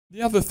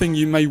The other thing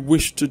you may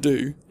wish to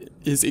do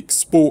is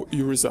export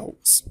your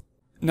results.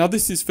 Now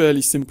this is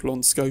fairly simple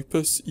on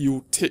Scopus.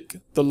 You'll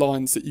tick the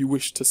lines that you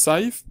wish to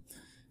save.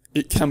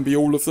 It can be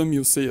all of them.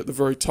 You'll see at the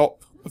very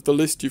top of the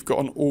list you've got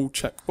an all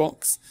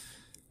checkbox.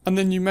 And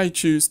then you may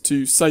choose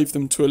to save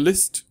them to a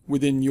list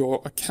within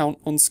your account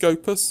on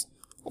Scopus,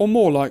 or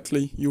more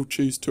likely you'll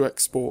choose to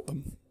export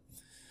them.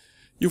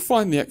 You'll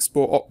find the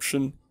export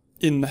option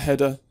in the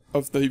header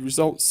of the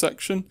results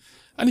section,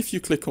 and if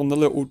you click on the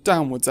little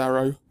downwards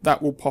arrow,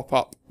 that will pop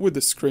up with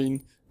a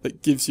screen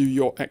that gives you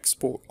your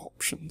export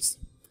options.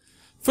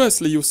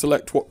 Firstly, you'll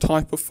select what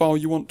type of file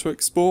you want to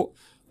export,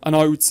 and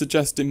I would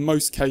suggest in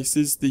most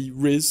cases the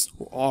RIS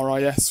or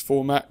RIS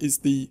format is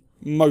the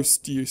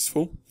most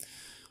useful.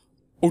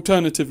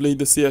 Alternatively,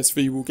 the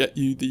CSV will get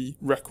you the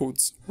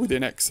records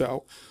within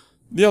Excel.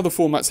 The other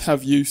formats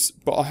have use,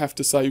 but I have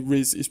to say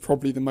RIS is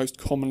probably the most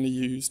commonly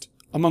used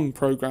among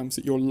programs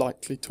that you're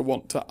likely to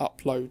want to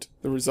upload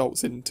the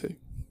results into.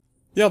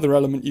 The other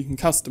element you can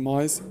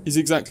customize is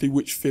exactly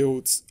which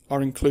fields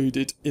are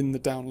included in the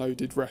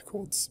downloaded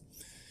records.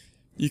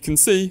 You can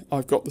see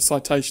I've got the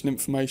citation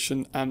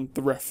information and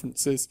the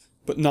references,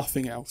 but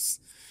nothing else.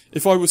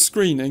 If I was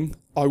screening,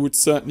 I would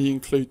certainly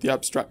include the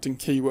abstract and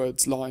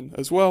keywords line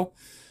as well,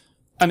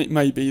 and it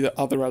may be that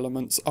other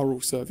elements are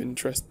also of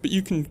interest, but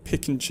you can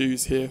pick and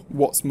choose here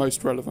what's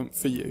most relevant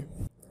for you.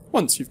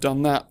 Once you've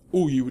done that,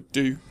 all you would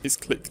do is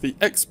click the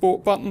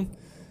export button,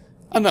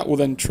 and that will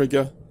then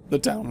trigger the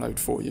download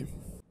for you.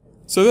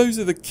 So those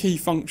are the key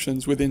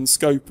functions within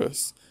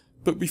Scopus,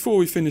 but before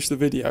we finish the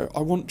video, I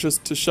want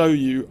just to show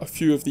you a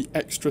few of the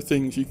extra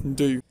things you can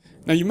do.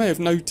 Now you may have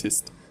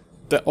noticed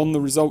that on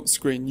the results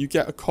screen you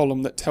get a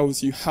column that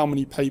tells you how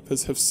many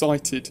papers have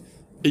cited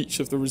each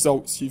of the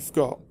results you've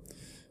got.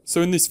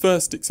 So in this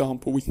first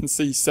example we can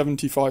see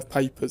 75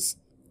 papers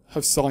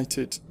have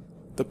cited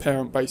the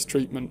parent-based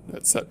treatment,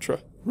 etc.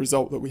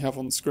 result that we have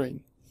on the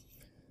screen.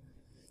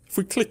 If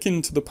we click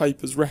into the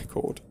paper's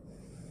record,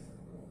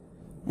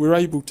 we're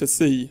able to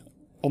see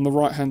on the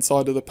right hand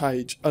side of the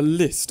page a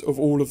list of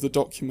all of the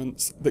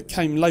documents that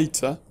came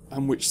later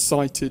and which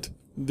cited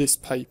this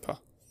paper.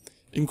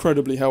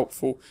 Incredibly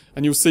helpful,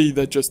 and you'll see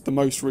they're just the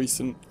most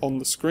recent on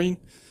the screen,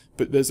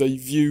 but there's a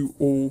view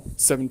all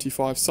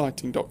 75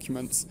 citing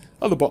documents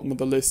at the bottom of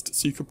the list,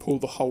 so you could pull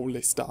the whole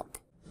list up.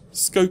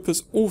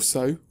 Scopus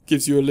also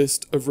gives you a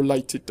list of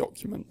related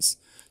documents.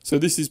 So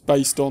this is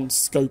based on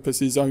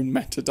Scopus's own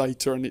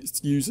metadata and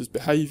its users'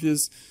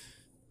 behaviours.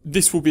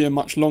 This will be a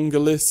much longer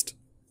list.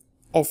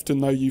 Often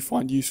though you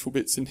find useful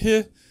bits in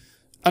here.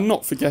 And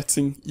not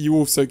forgetting, you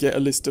also get a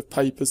list of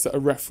papers that are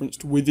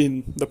referenced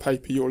within the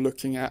paper you're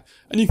looking at,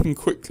 and you can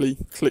quickly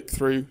click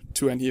through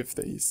to any of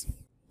these.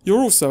 You're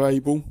also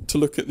able to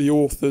look at the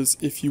authors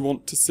if you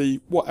want to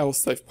see what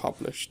else they've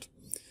published.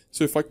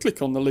 So if I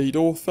click on the lead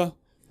author,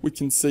 we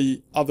can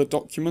see other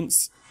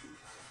documents,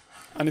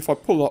 and if I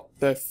pull up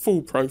their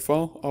full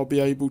profile, I'll be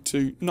able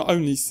to not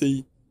only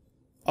see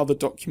other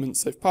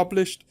documents they've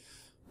published,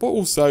 but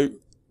also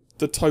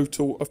the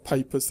total of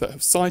papers that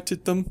have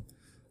cited them.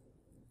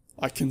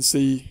 I can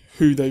see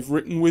who they've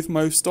written with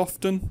most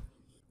often,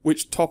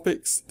 which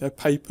topics their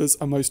papers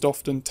are most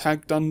often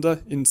tagged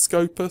under in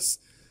Scopus,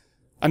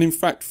 and in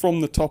fact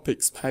from the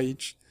topics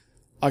page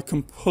I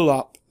can pull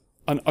up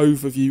an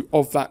overview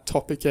of that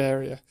topic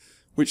area,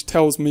 which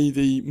tells me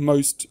the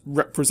most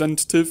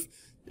representative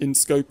in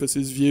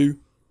Scopus's view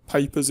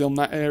papers on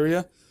that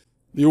area,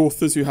 the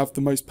authors who have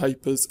the most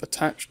papers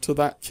attached to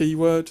that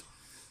keyword.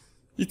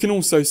 You can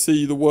also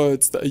see the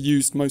words that are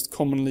used most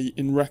commonly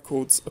in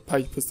records of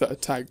papers that are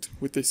tagged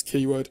with this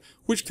keyword,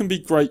 which can be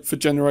great for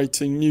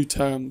generating new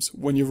terms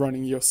when you're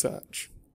running your search.